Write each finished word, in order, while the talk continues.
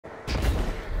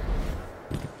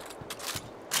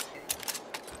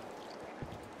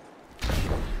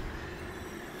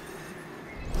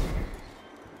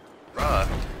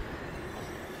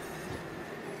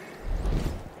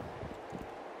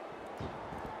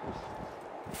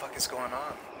What the fuck is going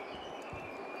on?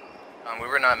 We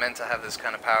were not meant to have this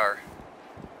kind of power.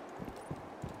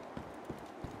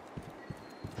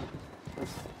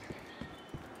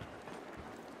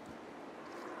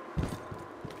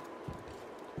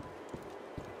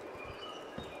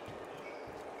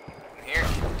 Here.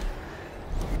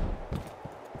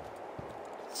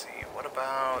 Let's see, what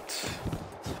about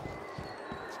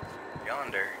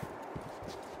yonder?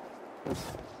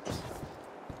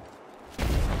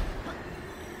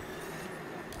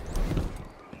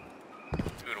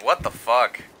 Dude, what the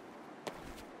fuck?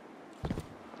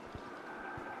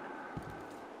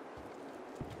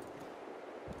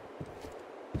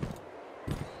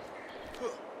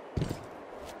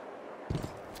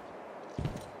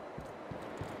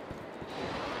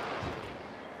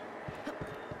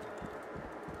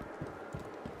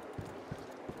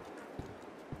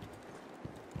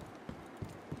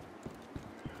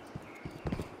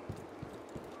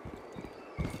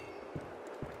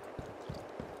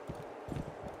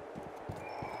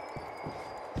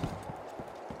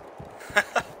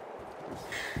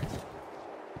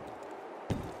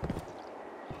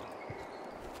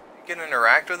 You can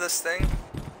interact with this thing.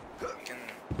 You can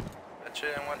touch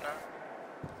it and whatnot.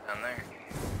 Down there.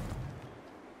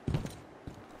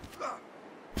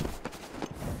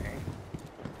 Okay.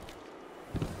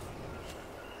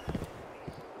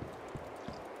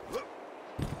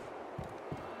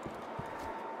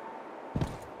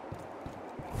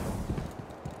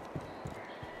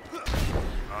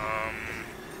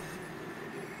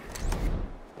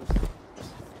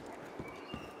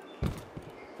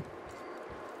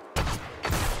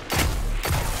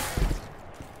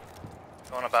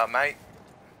 Going about, mate.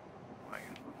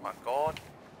 My God.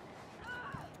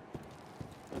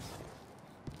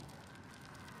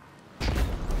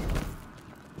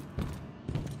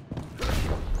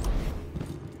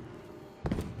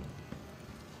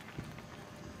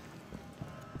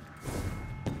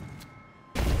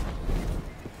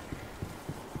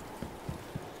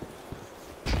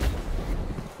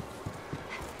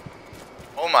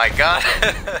 Oh my God.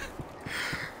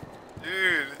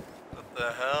 Dude, what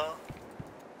the hell?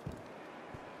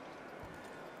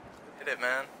 Hit it,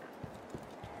 man.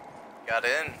 Got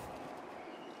in.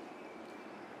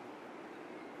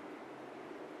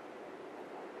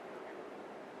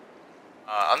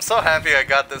 I'm so happy I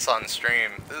got this on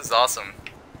stream. This is awesome.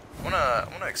 I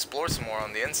wanna explore some more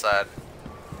on the inside.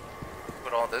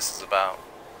 What all this is about.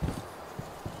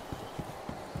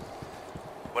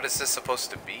 What is this supposed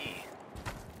to be?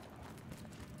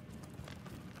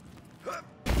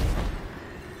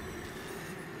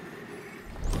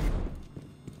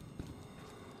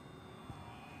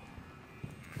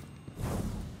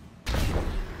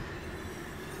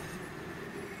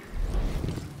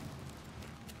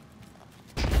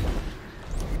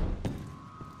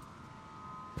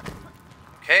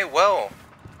 Okay, well,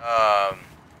 I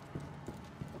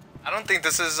don't think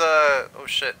this is, oh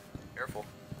shit, careful.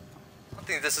 I don't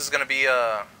think this is gonna be,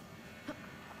 no.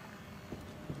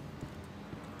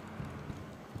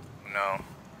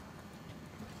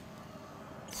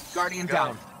 Guardian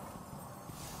down.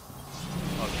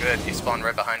 Oh good, he spawned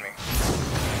right behind me.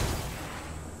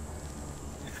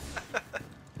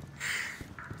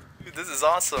 Dude, this is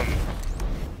awesome.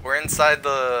 We're inside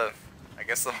the, I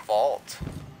guess the vault.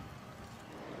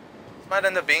 This might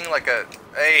end up being like a,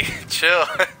 hey, chill.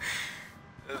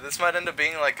 This might end up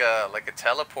being like a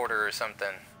teleporter or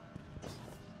something.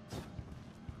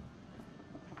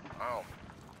 Wow.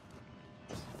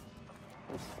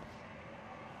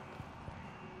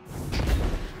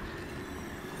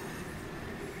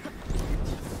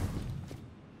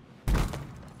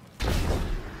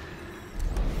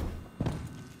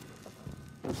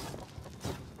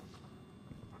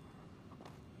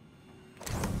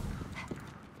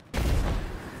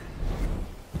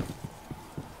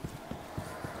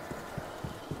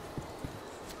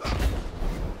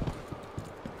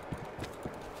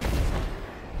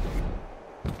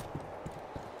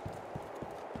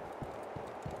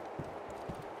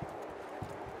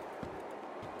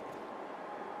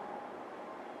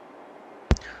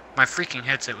 My freaking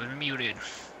headset was muted.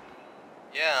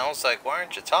 Yeah, I was like, why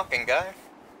aren't you talking, guy?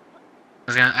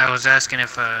 I was asking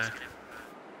if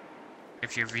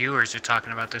your viewers are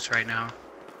talking about this right now.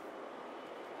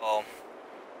 Well,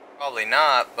 probably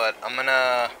not, but I'm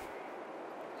gonna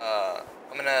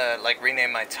like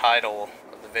rename my title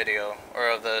of the video,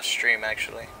 or of the stream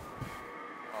actually.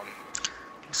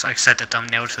 So I set the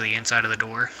thumbnail to the inside of the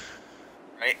door.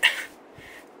 Right?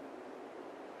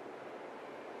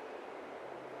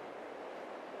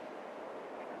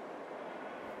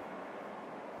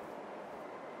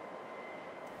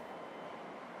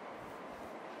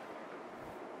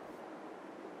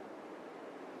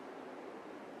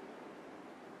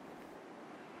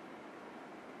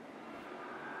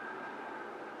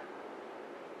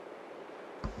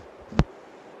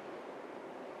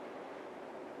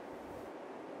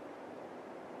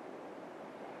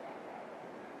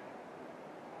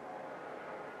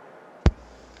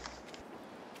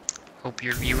 Hope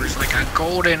your viewers like a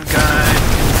golden gun.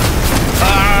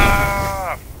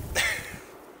 Ah!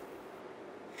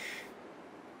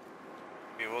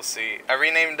 We will see. I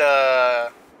renamed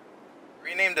the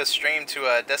stream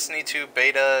to Destiny 2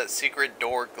 Beta Secret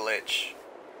Door Glitch.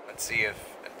 Let's see if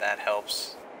that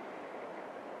helps.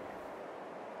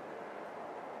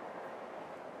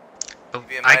 Oh,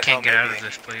 I can't get out of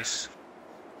this place.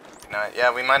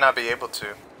 Yeah, we might not be able to.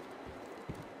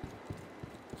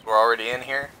 We're already in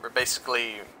here. We're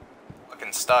basically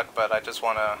fucking stuck, but I just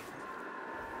wanna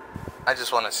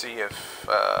see if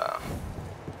I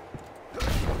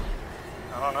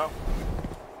don't know.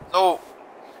 So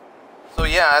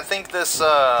yeah, I think this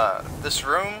this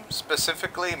room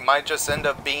specifically might just end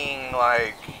up being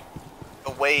like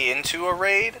the way into a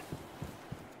raid,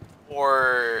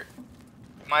 or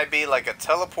it might be like a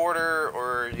teleporter,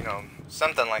 or you know,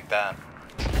 something like that.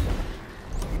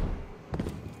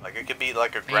 Like it could be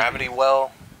like a gravity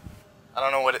well. I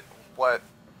don't know what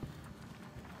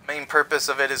main purpose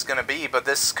of it is gonna be, but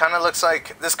this kind of looks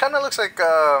like kind of like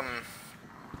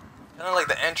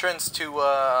the entrance to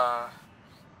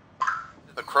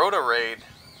the Crota raid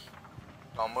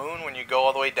on Moon when you go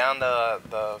all the way down the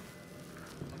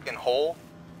fucking hole.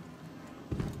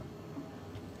 You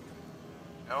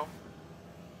know?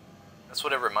 That's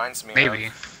what it reminds me of.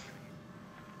 Maybe.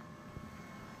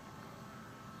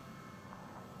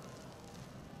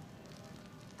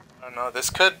 I don't know. This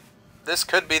could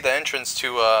be the entrance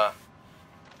to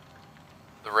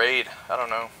the raid. I don't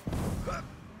know.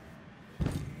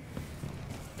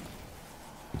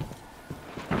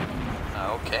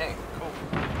 Okay, cool.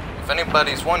 If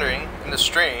anybody's wondering, in the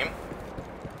stream,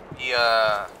 he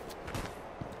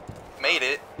made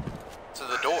it to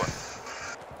the door.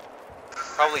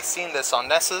 Probably seen this on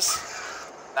Nessus.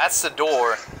 That's the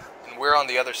door, and we're on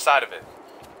the other side of it.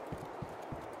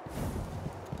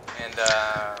 And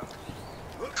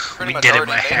pretty much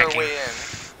already made our way in.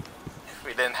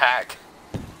 We didn't hack.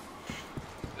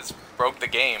 Just broke the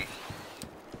game.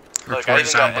 Look, I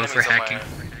even got enemies on my...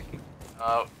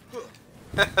 Oh.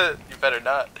 You better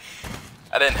not.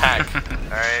 I didn't hack.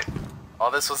 Alright.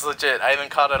 All this was legit. I even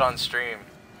caught it on stream.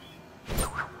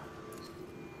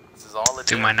 This is all legit.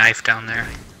 Threw my knife down there.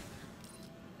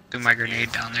 Threw my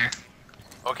grenade down there.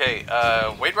 Okay,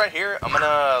 wait right here. I'm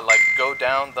gonna like go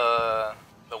down the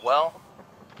well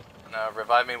and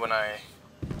revive me when I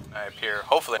appear.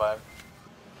 Hopefully revive.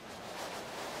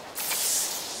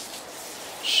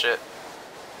 Shit.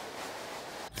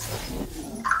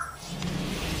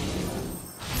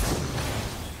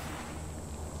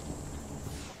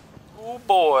 Oh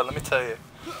boy, let me tell you.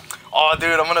 Oh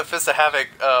dude, I'm gonna Fist of Havoc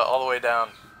all the way down.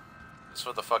 Just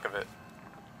for the fuck of it.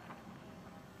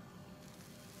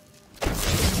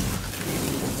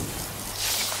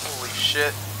 Holy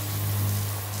shit.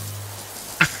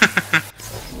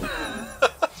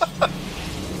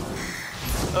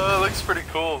 Oh, it looks pretty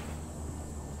cool.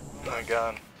 Oh my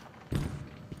god.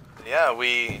 Yeah,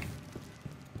 we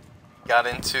got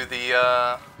into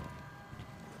the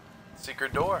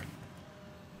secret door.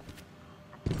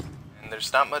 And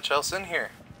there's not much else in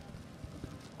here.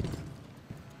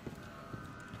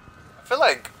 I feel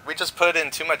like we just put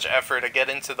in too much effort to get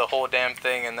into the whole damn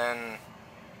thing, and then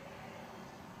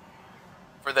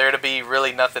for there to be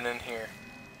really nothing in here.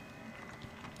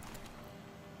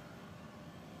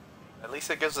 At least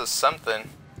it gives us something.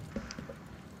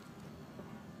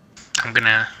 I'm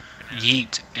gonna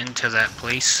yeet into that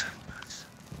place.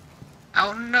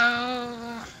 Oh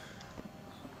no!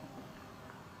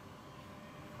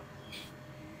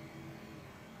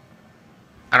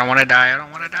 I don't want to die. I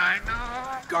don't want to die. No.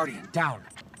 Guardian down.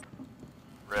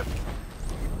 Rip.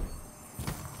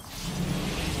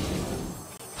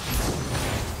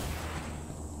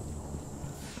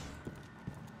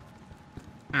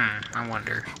 I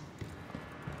wonder.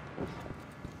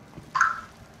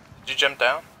 Did you jump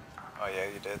down? Oh yeah,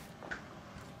 you did.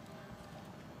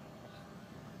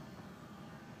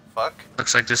 Fuck.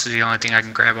 Looks like this is the only thing I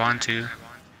can grab onto.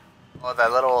 Oh,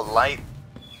 that little light.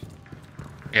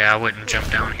 Yeah, I wouldn't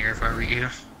jump down here if I were you.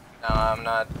 No, I'm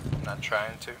not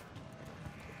trying to. Is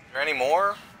there any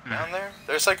more down there?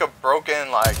 There's like a broken,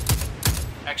 like,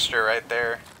 extra right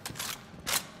there.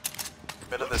 A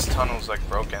bit of this tunnel's like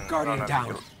broken. Guardian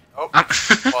down. Oh,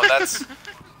 well that's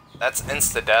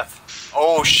insta-death.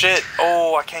 Oh shit!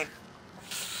 Oh, I can't.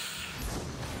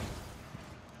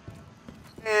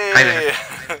 Hey.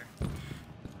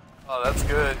 Oh, that's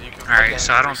good. You can. Alright,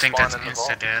 so I don't think respawn that's in the vault.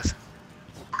 insta-death.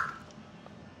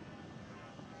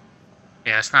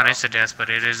 Yeah, it's not insta-death, but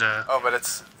it is a. Oh, but it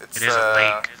is a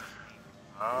lake.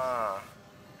 Ah.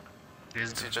 It is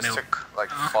So you the just milk. took like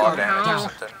fall damage or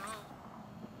something.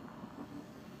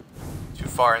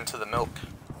 far into the milk.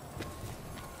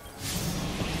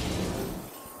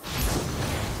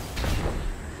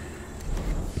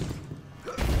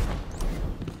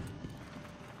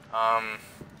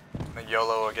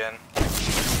 YOLO again.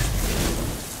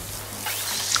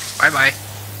 Bye bye.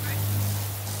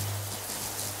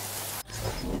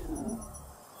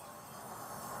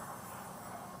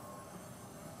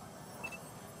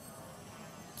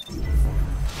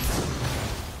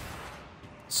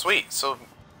 Sweet, so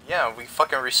yeah, we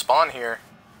fucking respawn here.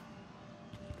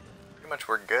 Pretty much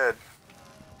we're good.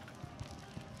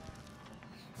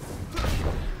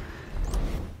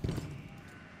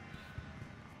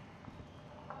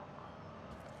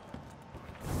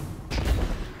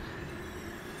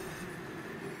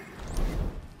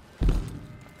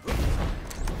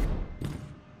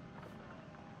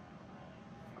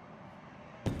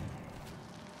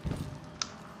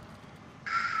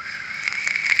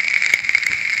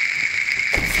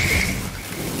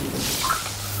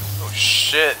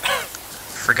 Shit.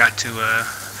 Forgot to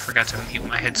mute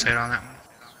my headset on that one.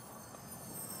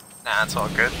 Nah, it's all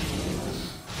good.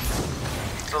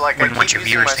 So like, Wouldn't I want keep your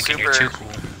using viewers my thinking super. you're too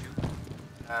cool.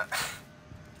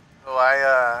 So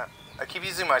I keep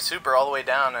using my super all the way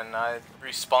down, and I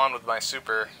respawn with my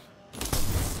super.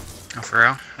 Oh, for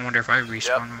real? I wonder if I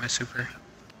respawn with my super.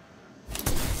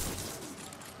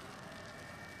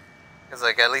 Because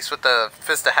like, at least with the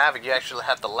Fist of Havoc, you actually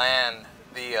have to land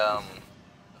the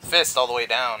fist all the way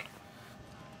down.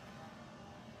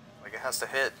 Like, it has to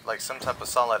hit like some type of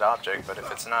solid object, but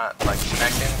if it's not like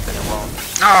connecting, then it won't.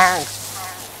 No!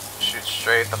 Shoot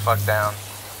straight the fuck down.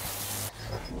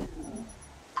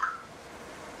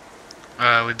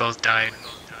 We both died.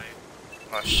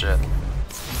 Oh shit.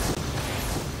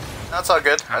 That's all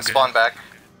good. I spawned back.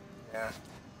 Yeah.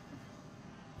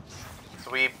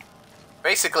 So we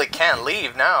basically can't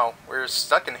leave now. We're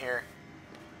stuck in here.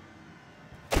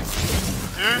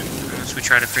 So we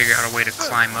try to figure out a way to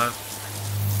climb up.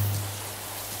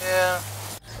 Yeah.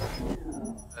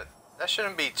 That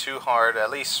shouldn't be too hard,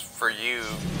 at least for you.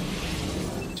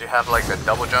 Do you have like a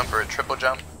double jump or a triple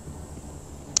jump?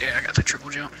 Yeah, I got the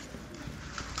triple jump.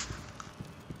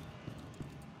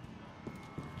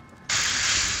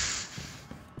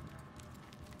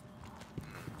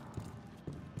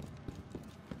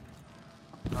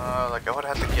 Like I would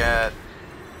have to get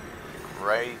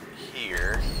right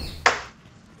here.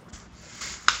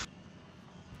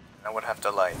 I would have to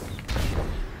like.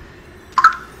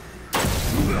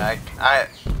 I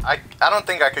don't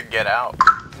think I could get out.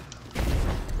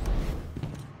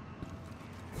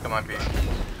 I might be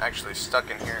actually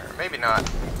stuck in here. Maybe not.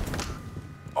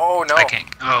 Oh no! I can't.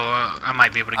 Oh, I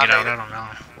might be able to get out. I don't know.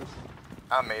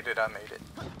 I made it. I made it.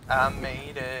 I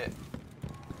made it.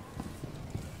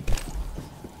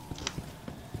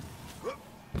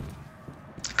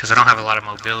 Because I don't have a lot of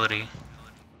mobility.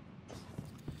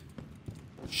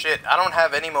 Shit, I don't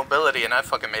have any mobility and I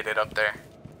fucking made it up there.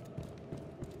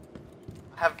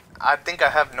 I think I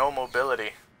have no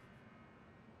mobility.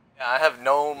 Yeah, I have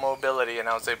no mobility and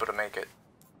I was able to make it.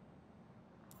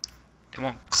 It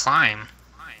won't climb.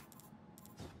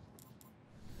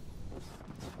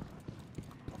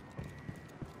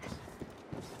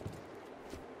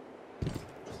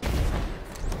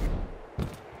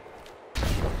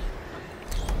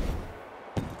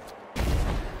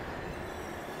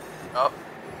 Oh,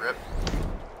 rip.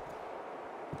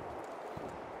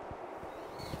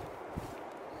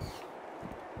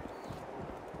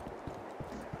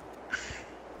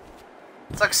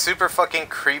 It's like super fucking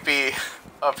creepy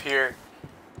up here.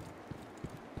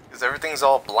 Because everything's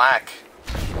all black.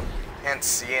 Can't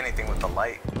see anything with the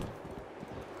light.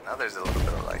 Now there's a little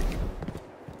bit of light.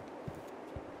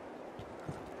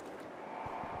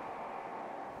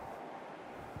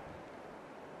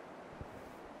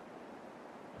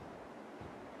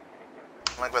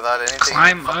 Like without anything.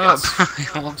 Climb up.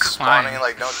 It won't spawning climb.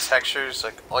 like no textures.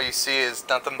 Like all you see is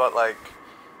nothing but like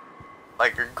a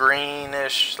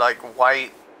greenish, like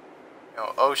white,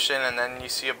 ocean, and then you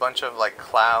see a bunch of like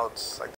clouds, like